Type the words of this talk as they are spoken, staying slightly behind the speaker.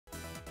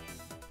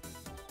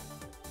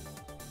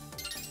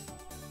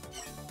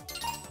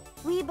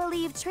We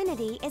believe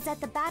Trinity is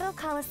at the Battle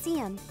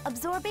Colosseum,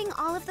 absorbing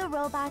all of the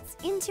robots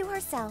into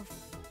herself.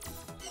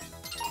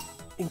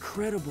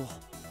 Incredible.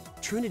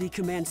 Trinity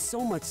commands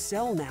so much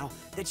Xel now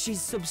that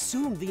she's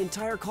subsumed the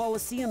entire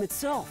Colosseum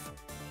itself.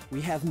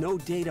 We have no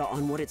data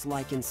on what it's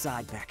like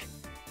inside, Beck.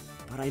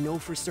 But I know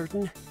for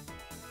certain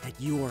that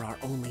you are our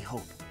only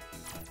hope.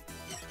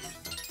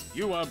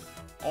 You,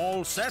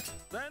 all set,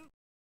 then?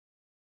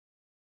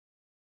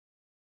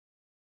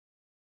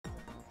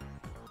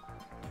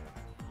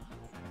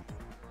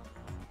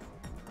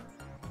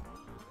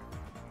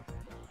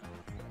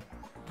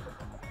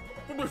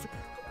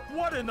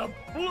 What in the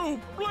blue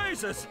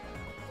blazes?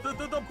 The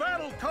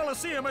Battle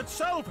Colosseum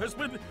itself has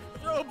been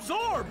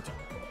absorbed!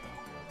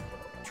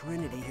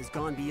 Trinity has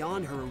gone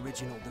beyond her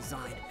original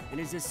design and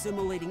is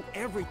assimilating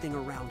everything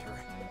around her.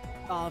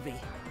 Avi,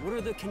 what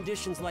are the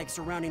conditions like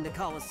surrounding the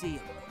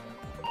Colosseum?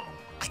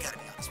 I gotta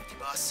be honest with you,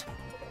 boss.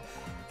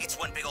 It's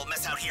one big old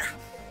mess out here.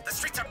 The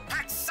streets are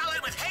packed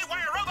solid with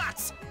haywire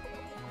robots!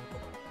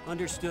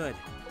 Understood.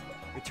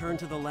 Return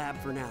to the lab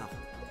for now.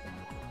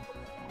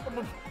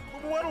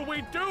 What'll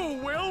we do,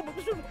 Will?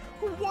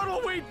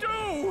 What'll we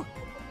do?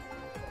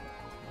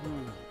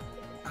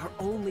 Our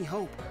only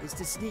hope is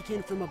to sneak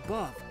in from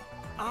above.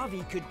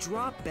 Avi could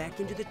drop back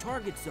into the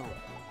target zone.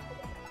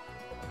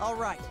 All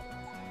right,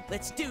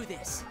 let's do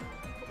this.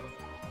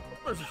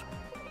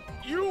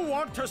 You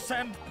want to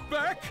send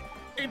Beck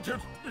into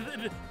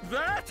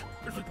that?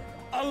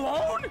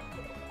 Alone?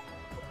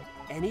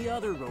 Any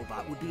other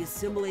robot would be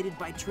assimilated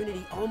by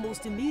Trinity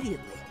almost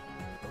immediately.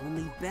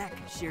 Only Beck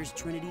shares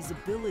Trinity's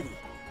ability.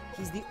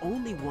 He's the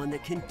only one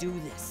that can do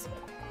this.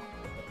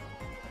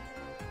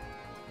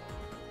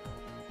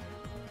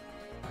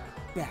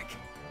 Beck,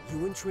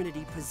 you and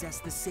Trinity possess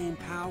the same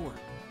power.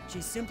 She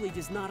simply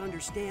does not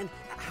understand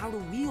how to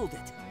wield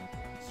it.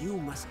 You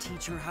must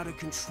teach her how to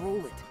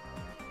control it.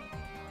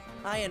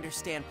 I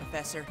understand,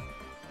 Professor.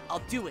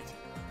 I'll do it.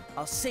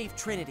 I'll save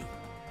Trinity.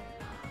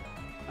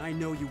 I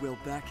know you will,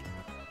 Beck.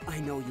 I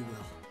know you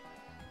will.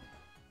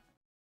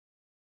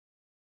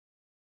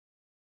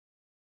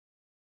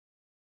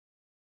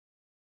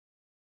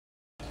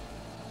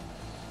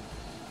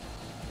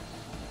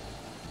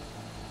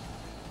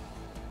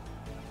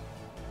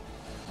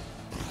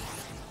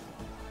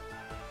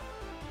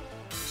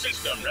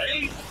 System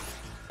ready?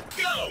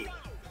 Go!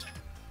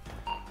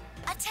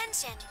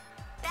 Attention!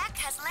 Beck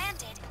has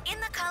landed in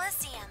the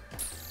Colosseum.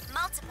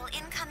 Multiple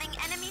incoming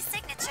enemy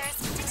signatures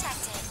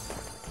detected.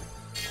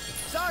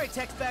 Sorry,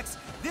 Tech Specs.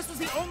 This was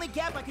the only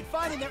gap I could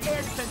find in their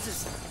air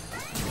defenses.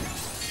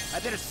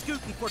 I better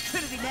scoot before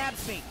Trinity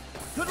nabs me.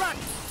 Good luck!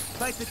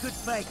 Fight the good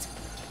fight.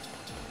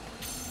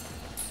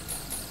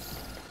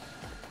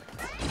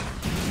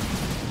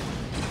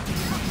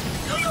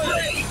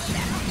 Great!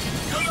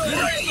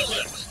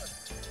 Excellent!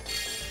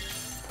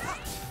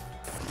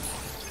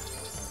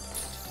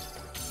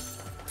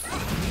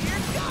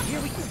 Here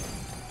we go.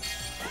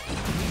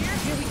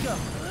 Here we go.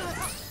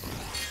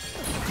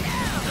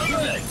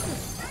 Good!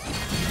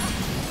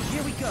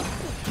 Here we go.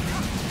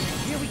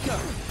 Here we go.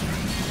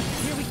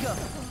 Here we go.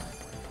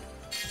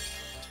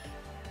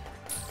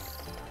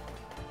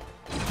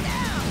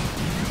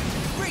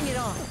 Bring it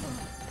on.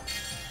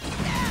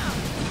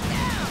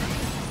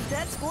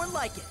 That's more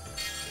like it.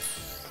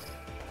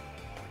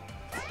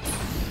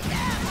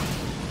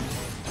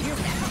 Here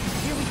we go.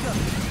 Here we go.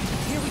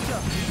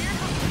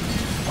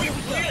 Here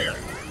we go.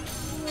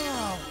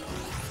 Whoa.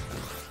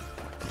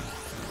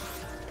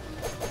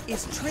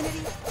 Is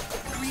Trinity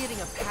creating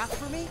a path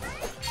for me?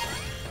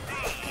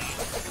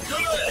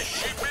 Good!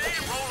 She may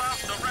roll out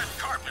the red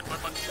carpet,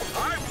 but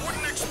I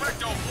wouldn't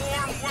expect a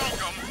warm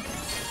welcome.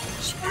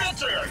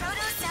 Sprinter!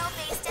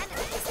 Proto-Xel-based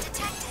enemies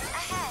detected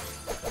ahead.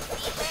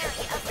 Be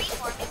wary of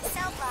reforming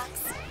cell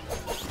blocks.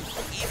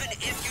 Even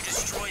if you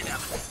destroy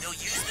them, they'll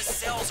use the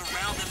cells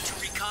around them to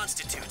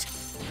reconstitute.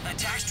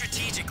 Attack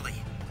strategically.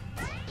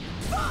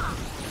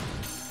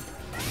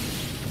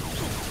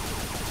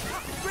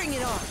 Bring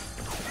it on.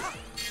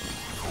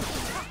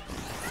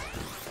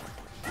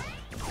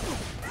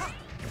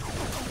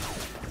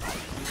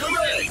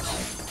 Great!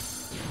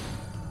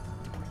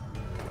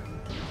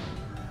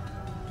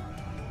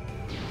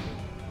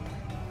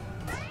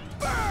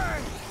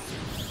 Burn!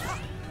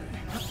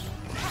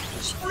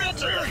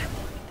 Sprinter!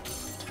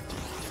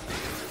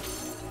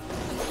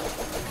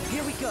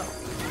 Here we go.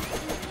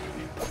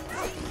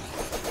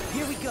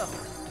 Here we go.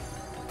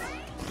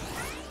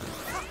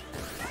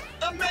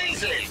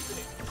 Amazing!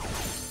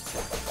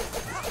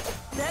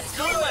 That's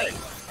Good!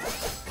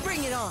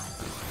 Bring it on.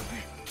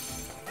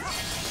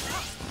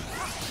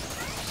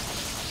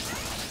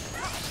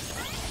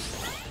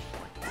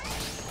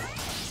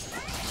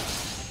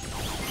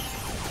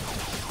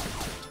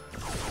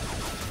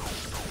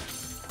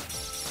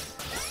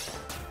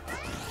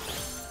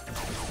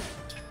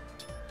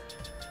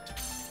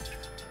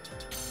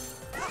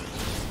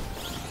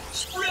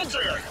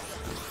 Sprinter!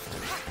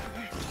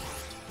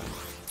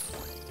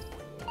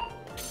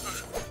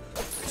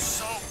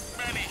 So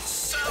many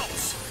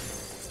cells!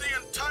 The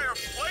entire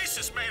place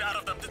pieces made out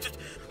of them?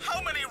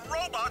 How many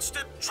robots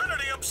did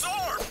Trinity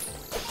absorb?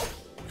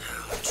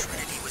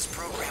 Trinity was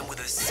programmed with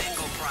a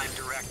single prime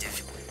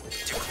directive: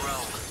 to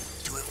grow,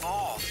 to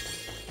evolve.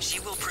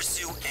 She will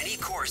pursue any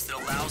course that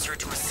allows her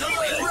to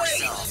assimilate more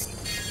cells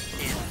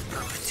in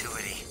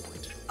perpetuity.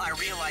 I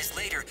realized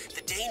later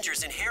the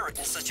dangers inherent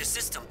in such a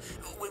system,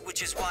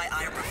 which is why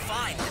I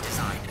refined the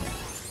design.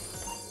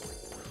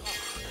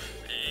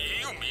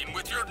 You mean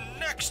with your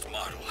next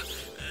model?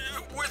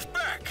 With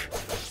Beck?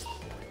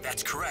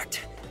 That's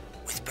correct.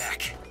 With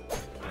Beck.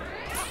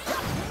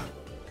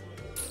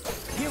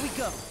 Here we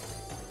go.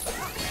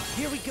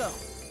 Here we go.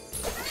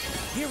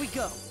 Here we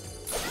go.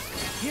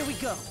 Here we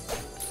go.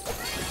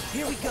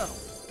 Here we go.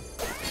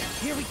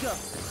 Here we go.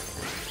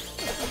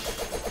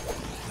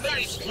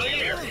 Nice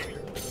clear.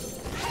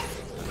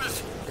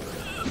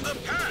 The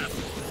path!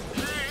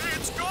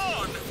 It's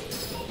gone!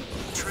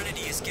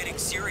 Trinity is getting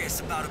serious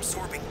about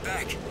absorbing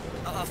Beck.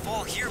 A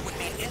fall here would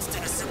mean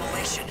instant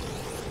assimilation.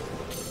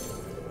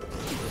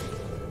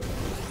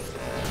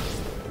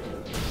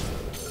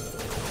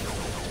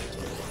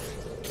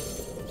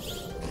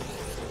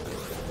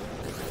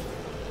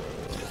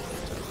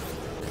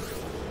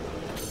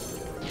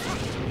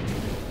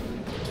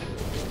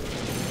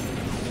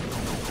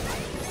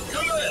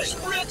 Good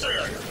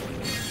sprinter.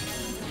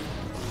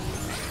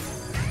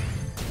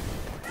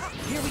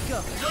 Here we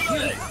go.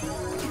 Good.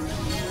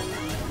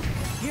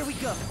 Here we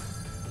go.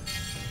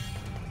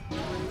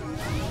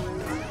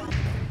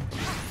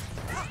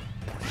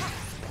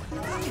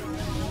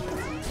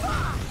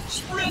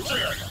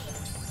 Sprinter.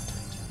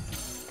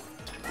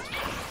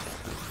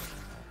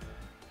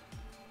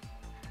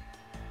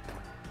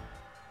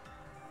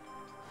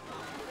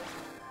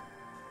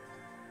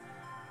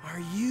 Are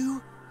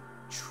you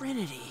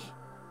Trinity?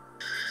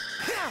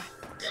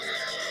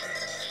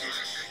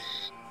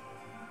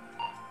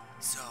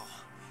 So,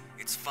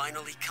 it's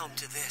finally come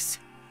to this.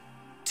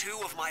 Two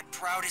of my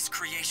proudest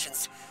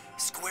creations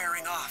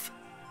squaring off.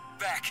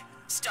 Beck,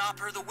 stop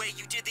her the way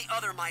you did the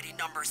other mighty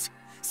numbers.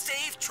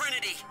 Save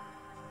Trinity!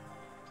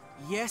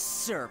 Yes,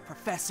 sir,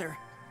 Professor.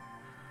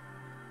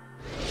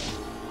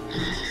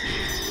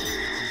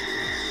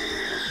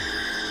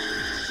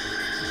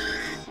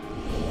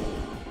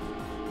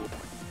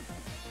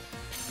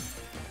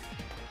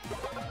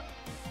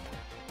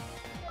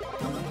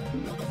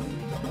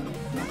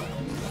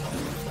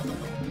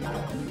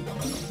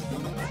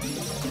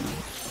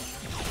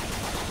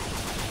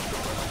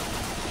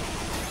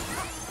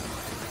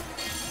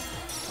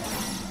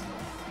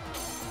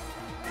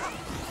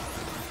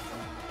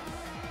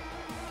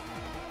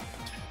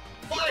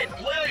 Fine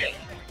play.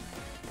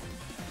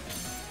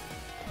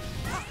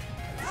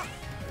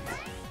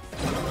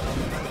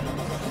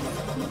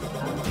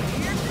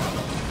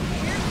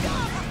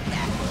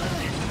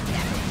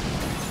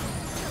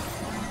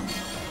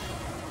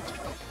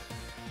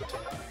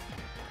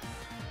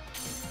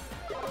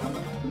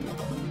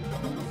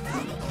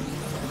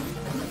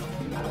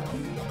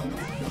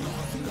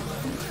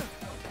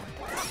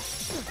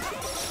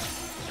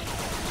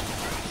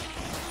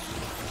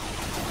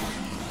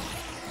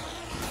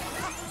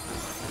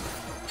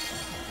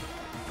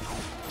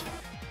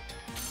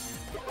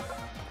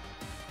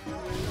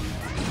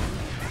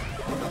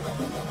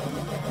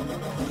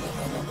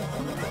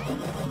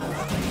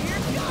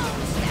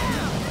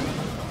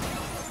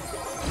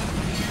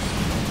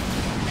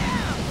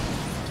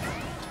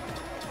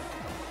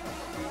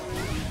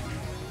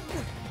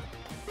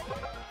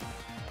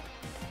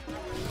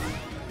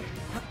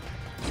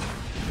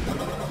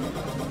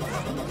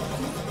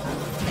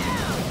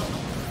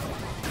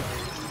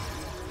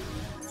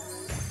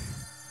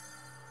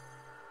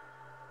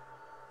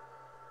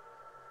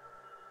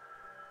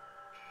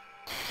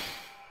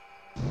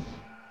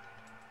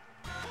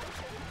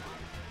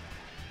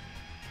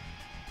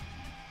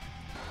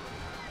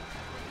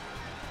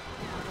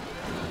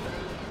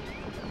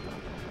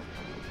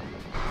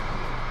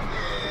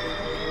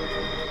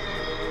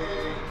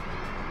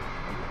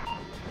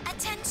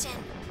 Attention!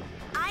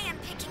 I am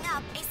picking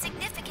up a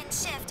significant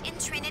shift in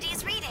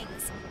Trinity's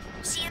readings.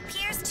 She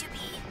appears to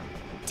be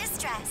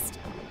distressed.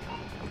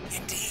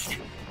 Indeed.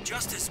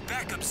 Just as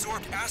Beck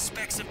absorbed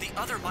aspects of the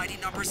other mighty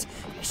numbers,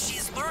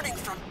 she's learning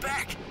from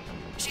Beck.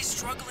 She's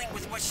struggling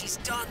with what she's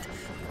done,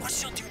 what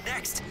she'll do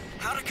next,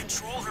 how to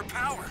control her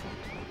power.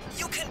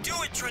 You can do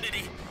it,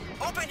 Trinity!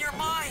 Open your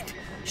mind!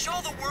 Show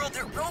the world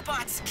that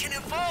robots can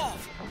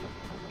evolve!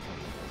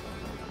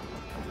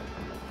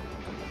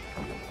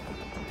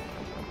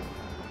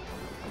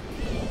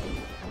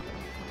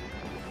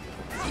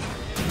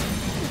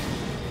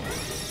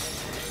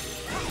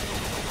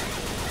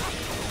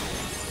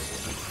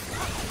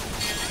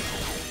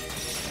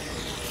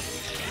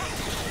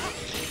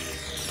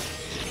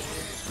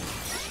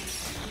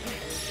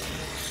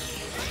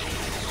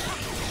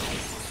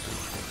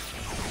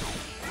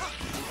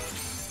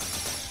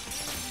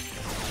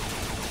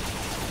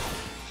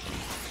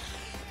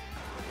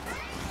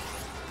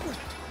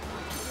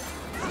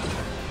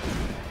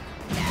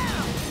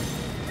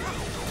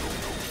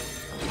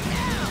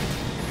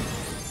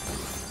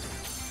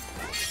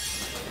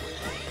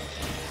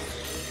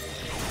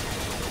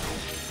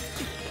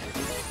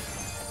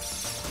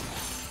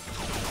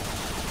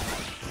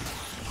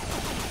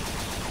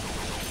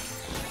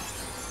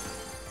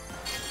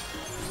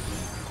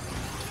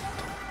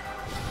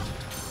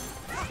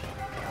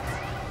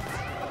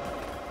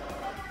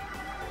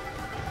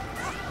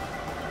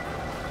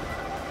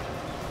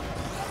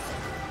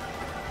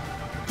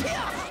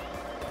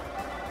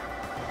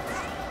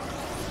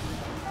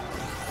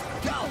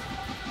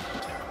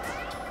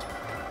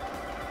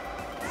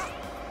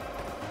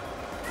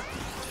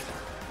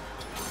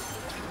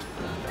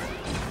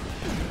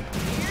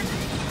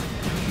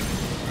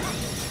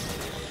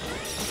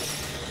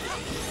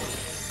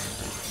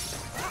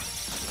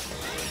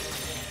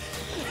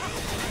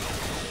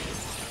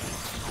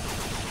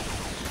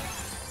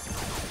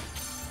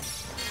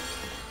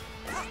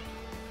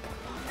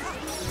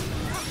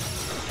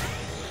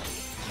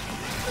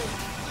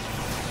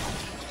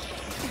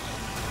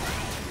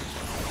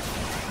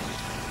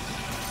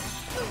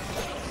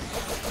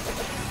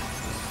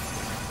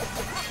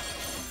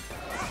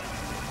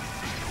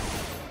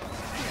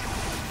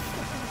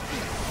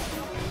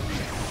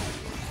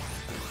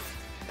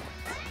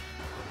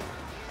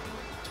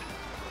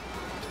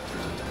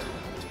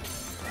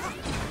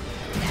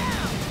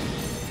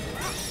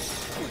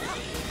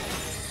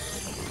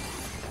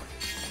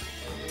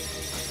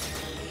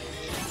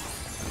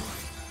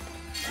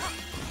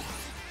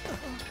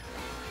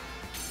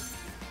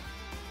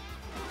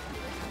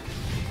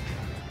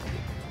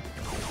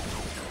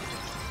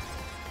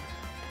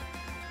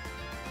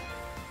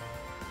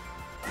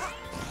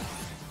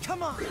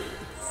 Come on!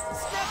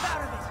 Snap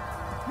out of it!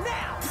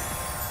 Now!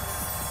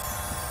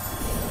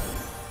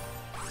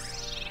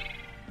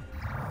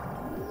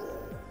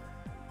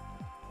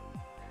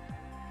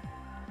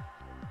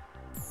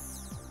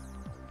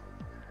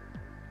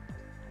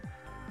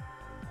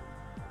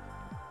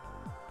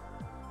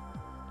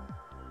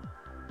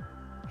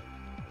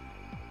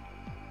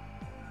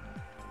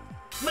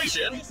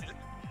 Mission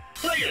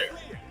clear.